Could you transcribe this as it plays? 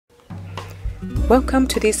Welcome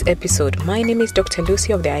to this episode. My name is Dr.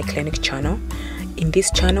 Lucy of the Eye Clinic channel. In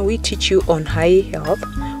this channel, we teach you on eye health,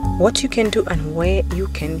 what you can do and where you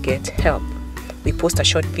can get help. We post a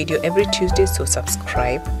short video every Tuesday, so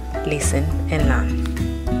subscribe, listen and learn.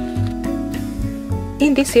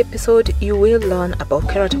 In this episode, you will learn about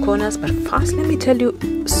keratoconus, but first let me tell you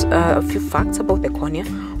a few facts about the cornea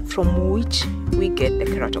from which we get the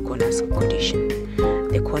keratoconus condition.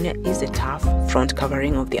 The cornea is the tough front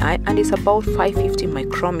covering of the eye and is about 550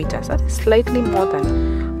 micrometers, that is slightly more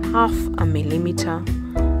than half a millimeter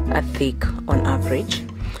thick on average.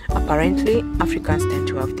 Apparently, Africans tend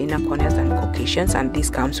to have thinner corneas than Caucasians, and this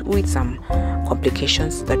comes with some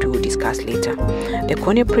complications that we will discuss later. The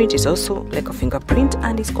cornea print is also like a fingerprint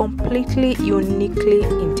and is completely uniquely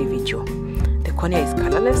individual. The cornea is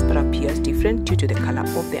colorless but appears different due to the color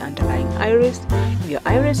of the underlying iris. If your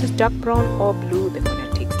iris is dark brown or blue, the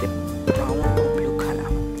cornea takes the brown or blue color.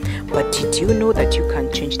 But did you know that you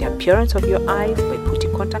can change the appearance of your eyes by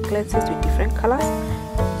putting contact lenses with different colors?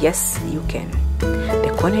 Yes, you can.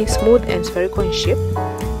 The cornea is smooth and spherical in shape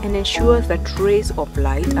and ensures that rays of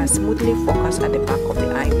light are smoothly focused at the back of the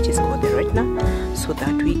eye, which is called the retina, so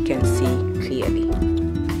that we can see clearly.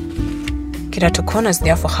 Keratoconus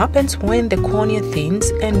therefore happens when the cornea thins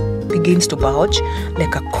and begins to bulge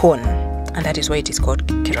like a cone, and that is why it is called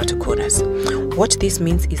keratoconus. What this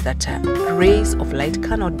means is that rays of light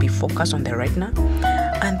cannot be focused on the retina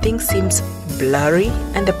and things seems blurry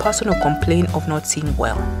and the person will complain of not seeing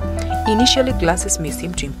well. Initially, glasses may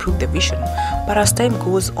seem to improve the vision, but as time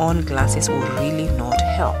goes on, glasses will really not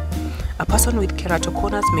help. A person with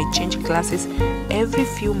keratoconus may change glasses every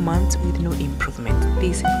few months with no improvement.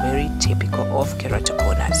 This is very typical of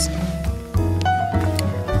keratoconus.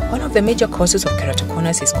 One of the major causes of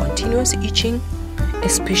keratoconus is continuous itching,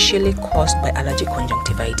 especially caused by allergic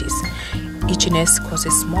conjunctivitis. Itchiness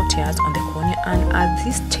causes small tears on the cornea, and as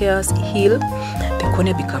these tears heal, the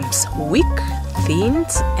cornea becomes weak,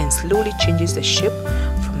 thins, and slowly changes the shape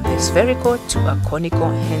from the spherical to a conical,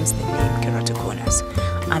 hence the name keratoconus.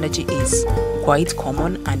 Allergy is quite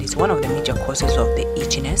common and is one of the major causes of the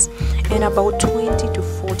itchiness, and about 20 to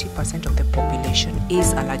 40% of the population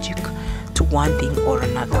is allergic to one thing or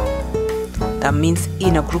another. That means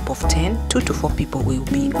in a group of 10, 2 to 4 people will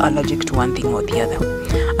be allergic to one thing or the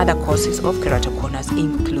other. Other causes of keratoconus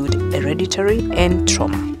include hereditary and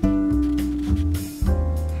trauma.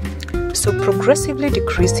 So progressively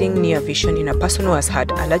decreasing near vision in a person who has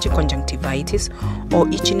had allergic conjunctivitis or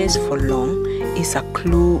itchiness for long is a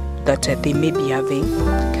clue that they may be having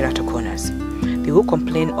keratoconus. They will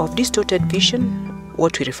complain of distorted vision,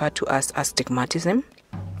 what we refer to as astigmatism,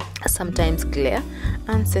 sometimes glare,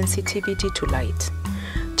 and sensitivity to light.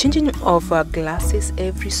 Changing of glasses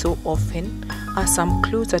every so often are some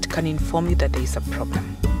clues that can inform you that there is a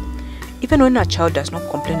problem. Even when a child does not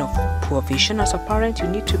complain of poor vision, as a parent you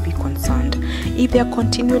need to be concerned if they are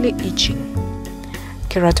continually itching.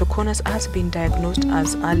 Keratoconus has been diagnosed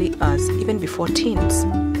as early as even before teens,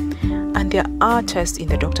 and there are tests in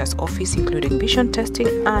the doctor's office including vision testing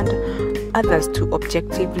and others to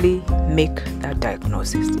objectively make that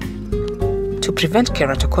diagnosis. To prevent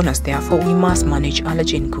keratoconus, therefore, we must manage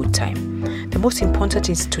allergy in good time. The most important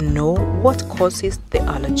is to know what causes the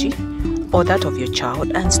allergy or that of your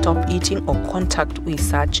child and stop eating or contact with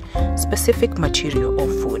such specific material or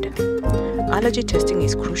food. Allergy testing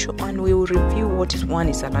is crucial and we will review what one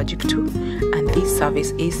is allergic to, and this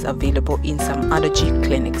service is available in some allergy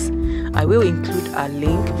clinics. I will include a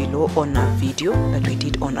link below on a video that we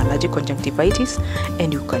did on allergic conjunctivitis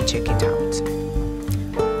and you can check it out.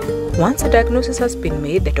 Once a diagnosis has been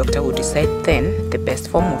made, the doctor will decide then the best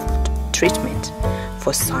form of treatment.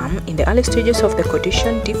 For some, in the early stages of the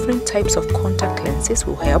condition, different types of contact lenses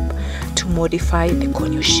will help to modify the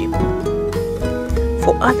corneal shape.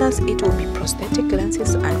 For others, it will be prosthetic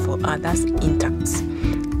lenses, and for others, intakes.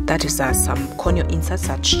 That is, some corneal inserts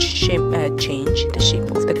that change the shape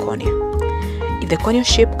of the cornea. If the corneal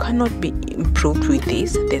shape cannot be improved with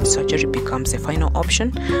this, then surgery becomes the final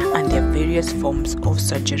option, and there are various forms of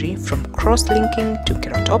surgery from cross-linking to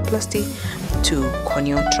keratoplasty to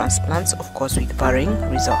corneal transplants, of course with varying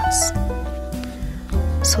results.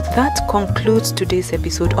 So that concludes today's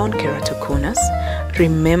episode on keratoconus.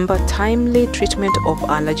 Remember, timely treatment of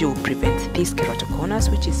allergy will prevent this keratoconus,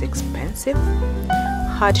 which is expensive,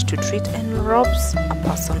 hard to treat, and robs a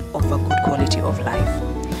person of a good quality of life.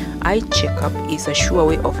 Eye checkup is a sure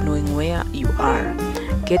way of knowing where you are.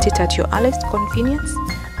 Get it at your earliest convenience,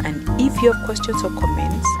 and if you have questions or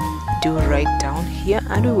comments, do write down here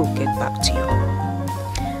and we will get back to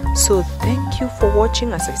you. So thank you for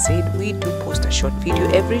watching. As I said, we do post a short video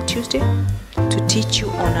every Tuesday to teach you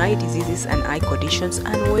on eye diseases and eye conditions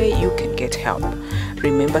and where you can get help.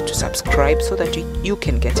 Remember to subscribe so that you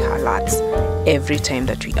can get alerts every time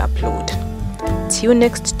that we upload. Till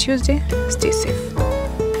next Tuesday, stay safe.